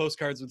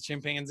 postcards with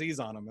chimpanzees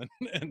on them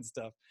and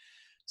stuff.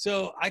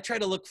 So I try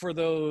to look for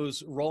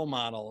those role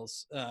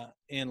models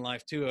in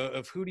life too,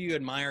 of who do you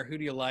admire? Who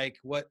do you like?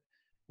 What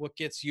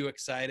gets you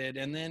excited?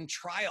 And then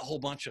try a whole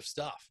bunch of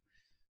stuff.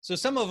 So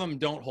some of them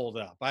don't hold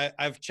up.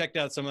 I've checked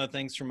out some of the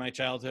things from my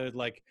childhood,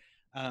 like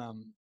a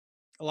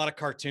lot of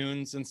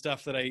cartoons and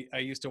stuff that I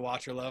used to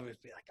watch or love.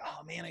 It'd be like,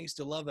 oh man, I used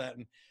to love that.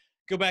 And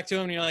go back to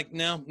them and you're like,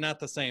 no, not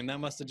the same. That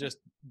must've just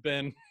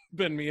been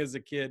me as a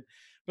kid.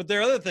 But there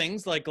are other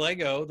things like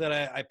Lego that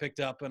I picked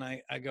up, and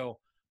I go,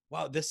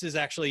 wow, this is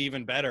actually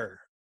even better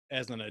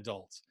as an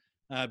adult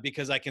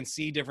because I can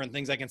see different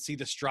things. I can see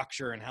the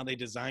structure and how they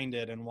designed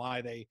it and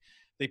why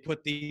they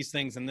put these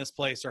things in this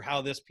place, or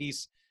how this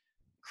piece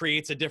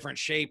creates a different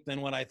shape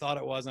than what I thought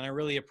it was. And I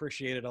really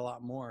appreciate it a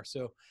lot more.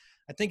 So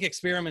I think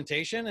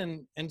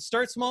experimentation and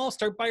start small,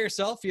 start by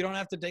yourself. You don't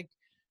have to take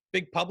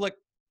big public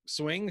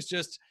swings.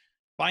 Just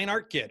buy an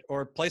art kit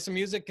or play some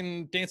music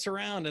and dance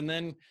around. And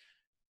then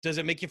does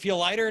it make you feel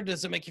lighter?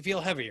 Does it make you feel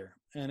heavier?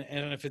 And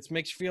if it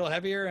makes you feel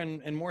heavier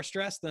and more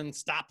stressed, then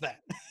stop that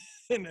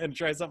and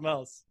try something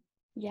else.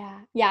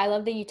 Yeah. I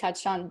love that you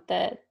touched on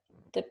the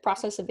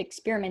process of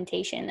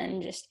experimentation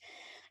and just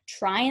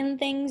trying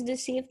things to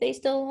see if they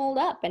still hold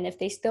up and if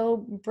they still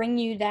bring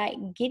you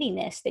that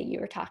giddiness that you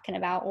were talking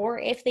about, or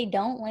if they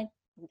don't, like,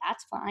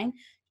 that's fine.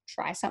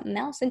 Try something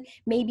else, and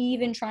maybe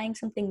even trying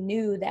something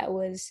new that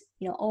was,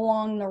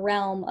 along the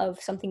realm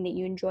of something that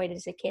you enjoyed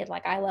as a kid.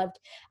 Like I loved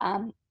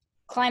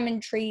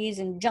climbing trees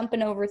and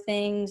jumping over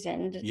things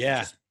and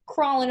just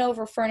crawling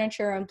over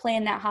furniture and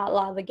playing that hot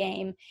lava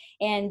game.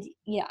 And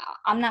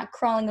I'm not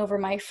crawling over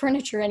my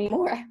furniture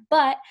anymore,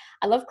 but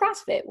I love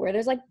CrossFit, where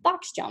there's like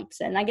box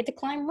jumps and I get to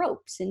climb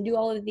ropes and do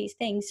all of these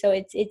things. So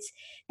it's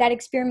that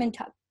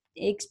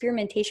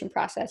experimentation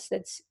process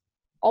that's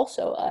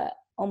also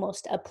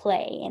almost a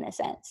play in a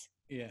sense.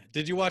 Yeah.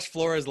 Did you watch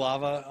Floor is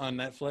Lava on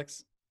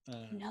Netflix?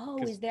 No,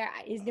 is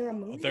there a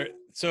movie?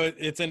 So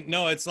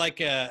it's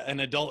like an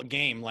adult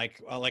game, like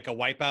a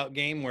Wipeout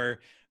game where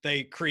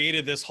they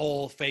created this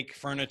whole fake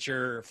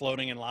furniture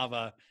floating in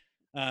lava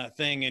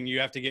thing, and you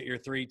have to get your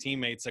 3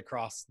 teammates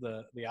across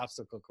the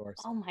obstacle course.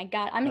 Oh my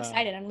God, I'm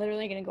excited. I'm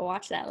literally going to go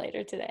watch that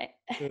later today.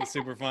 It was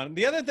super fun.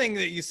 The other thing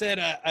that you said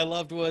I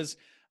loved was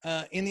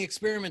in the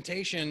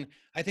experimentation,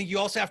 I think you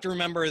also have to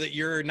remember that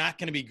you're not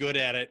going to be good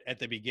at it at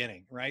the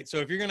beginning, right? So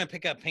if you're going to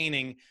pick up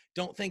painting,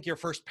 don't think your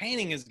first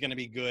painting is going to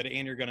be good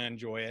and you're going to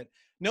enjoy it.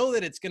 Know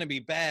that it's going to be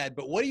bad,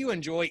 but what do you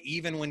enjoy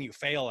even when you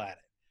fail at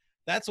it?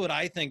 That's what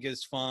I think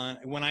is fun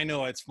when I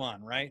know it's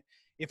fun, right?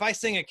 If I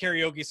sing a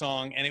karaoke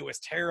song and it was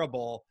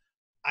terrible,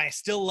 I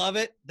still love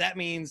it. That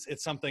means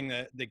it's something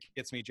that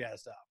gets me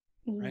jazzed up.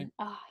 Right.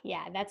 Oh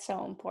yeah, that's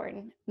so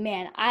important,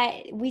 man.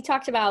 We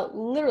talked about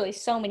literally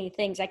so many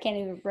things. I can't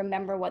even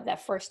remember what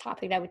that first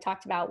topic that we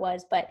talked about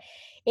was, but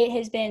it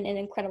has been an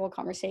incredible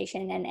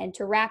conversation. And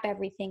to wrap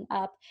everything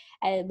up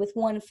with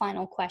one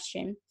final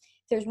question,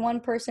 if there's one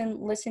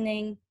person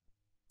listening,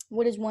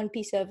 what is one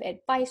piece of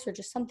advice or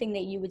just something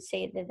that you would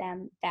say to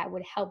them that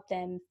would help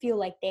them feel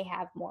like they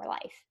have more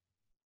life?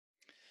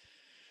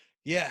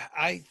 Yeah,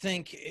 I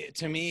think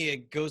to me,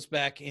 it goes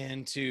back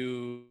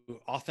into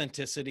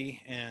authenticity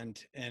and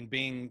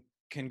being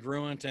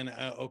congruent and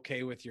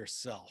okay with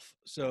yourself.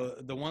 So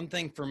the one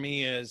thing for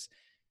me is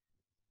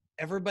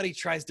everybody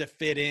tries to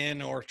fit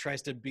in or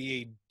tries to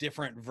be a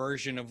different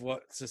version of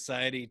what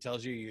society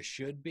tells you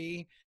should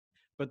be.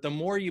 But the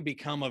more you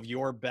become of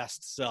your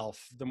best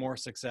self, the more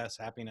success,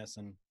 happiness,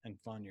 and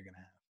fun you're going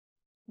to have.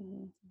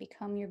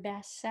 Become your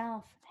best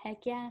self.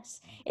 Heck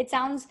yes.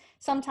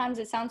 Sometimes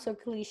it sounds so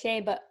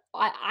cliche, but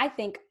I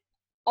think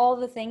all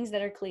the things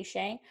that are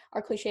cliche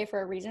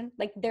for a reason.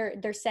 Like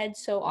they're said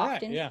so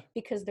often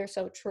because they're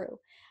so true.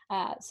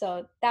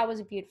 So that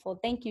was beautiful.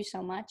 Thank you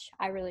so much.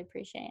 I really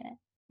appreciate it.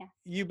 Yeah.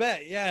 You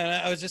bet. Yeah.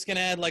 And I was just going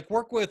to add, like,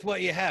 work with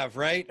what you have,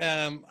 right?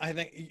 I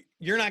think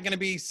you're not going to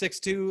be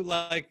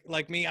 6'2"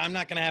 like me. I'm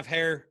not going to have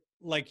hair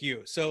like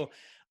you. So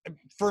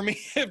for me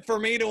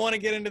to want to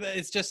get into that,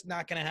 it's just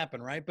not going to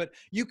happen. Right. But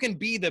you can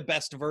be the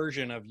best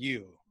version of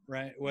you,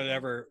 right?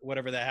 Whatever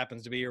that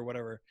happens to be or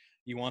whatever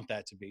you want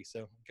that to be.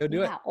 So go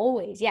do it.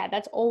 Always. Yeah.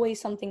 That's always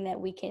something that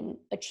we can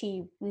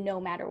achieve no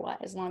matter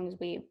what, as long as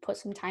we put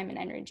some time and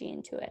energy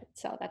into it.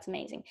 So that's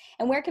amazing.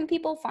 And where can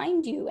people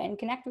find you and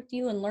connect with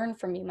you and learn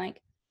from you,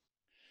 Mike?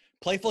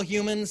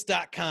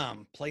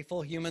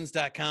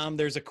 Playfulhumans.com.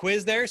 There's a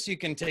quiz there, so you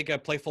can take a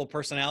playful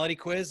personality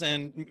quiz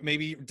and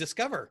maybe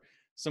discover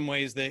some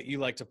ways that you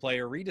like to play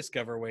or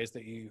rediscover ways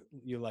that you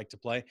like to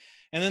play.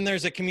 And then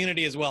there's a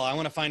community as well. I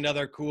want to find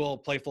other cool,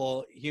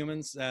 playful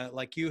humans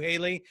like you,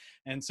 Haley.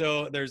 And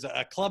so there's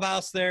a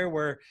clubhouse there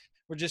where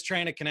we're just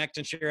trying to connect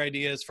and share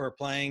ideas for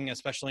playing,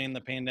 especially in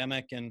the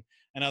pandemic, and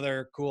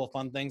other cool,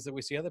 fun things that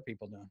we see other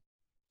people doing.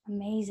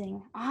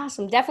 Amazing.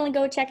 Awesome. Definitely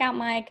go check out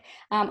Mike.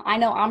 I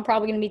know I'm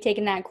probably going to be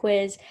taking that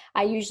quiz.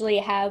 I usually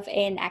have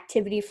an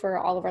activity for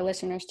all of our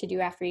listeners to do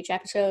after each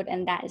episode,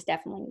 and that is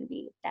definitely going to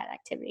be that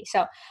activity.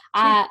 So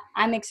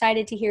I'm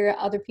excited to hear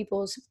other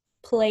people's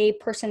play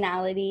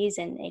personalities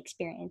and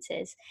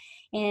experiences.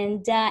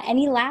 And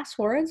any last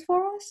words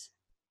for us?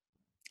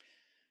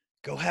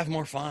 Go have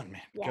more fun,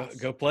 man. Yes.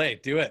 Go play.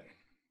 Do it.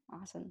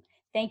 Awesome.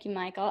 Thank you,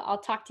 Mike. I'll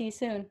talk to you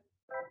soon.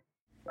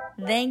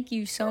 Thank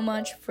you so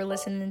much for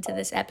listening to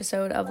this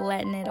episode of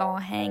Letting It All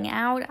Hang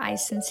Out. I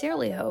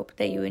sincerely hope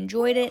that you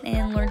enjoyed it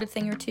and learned a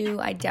thing or two.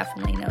 I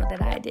definitely know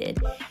that I did.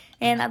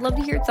 And I'd love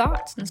to hear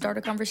thoughts and start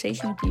a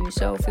conversation with you.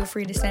 So feel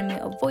free to send me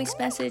a voice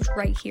message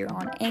right here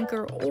on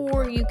Anchor,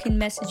 or you can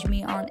message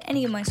me on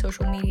any of my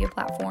social media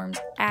platforms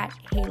at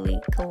Haley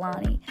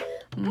Kalani.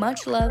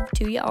 Much love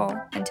to you all.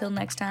 Until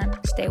next time,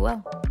 stay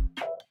well.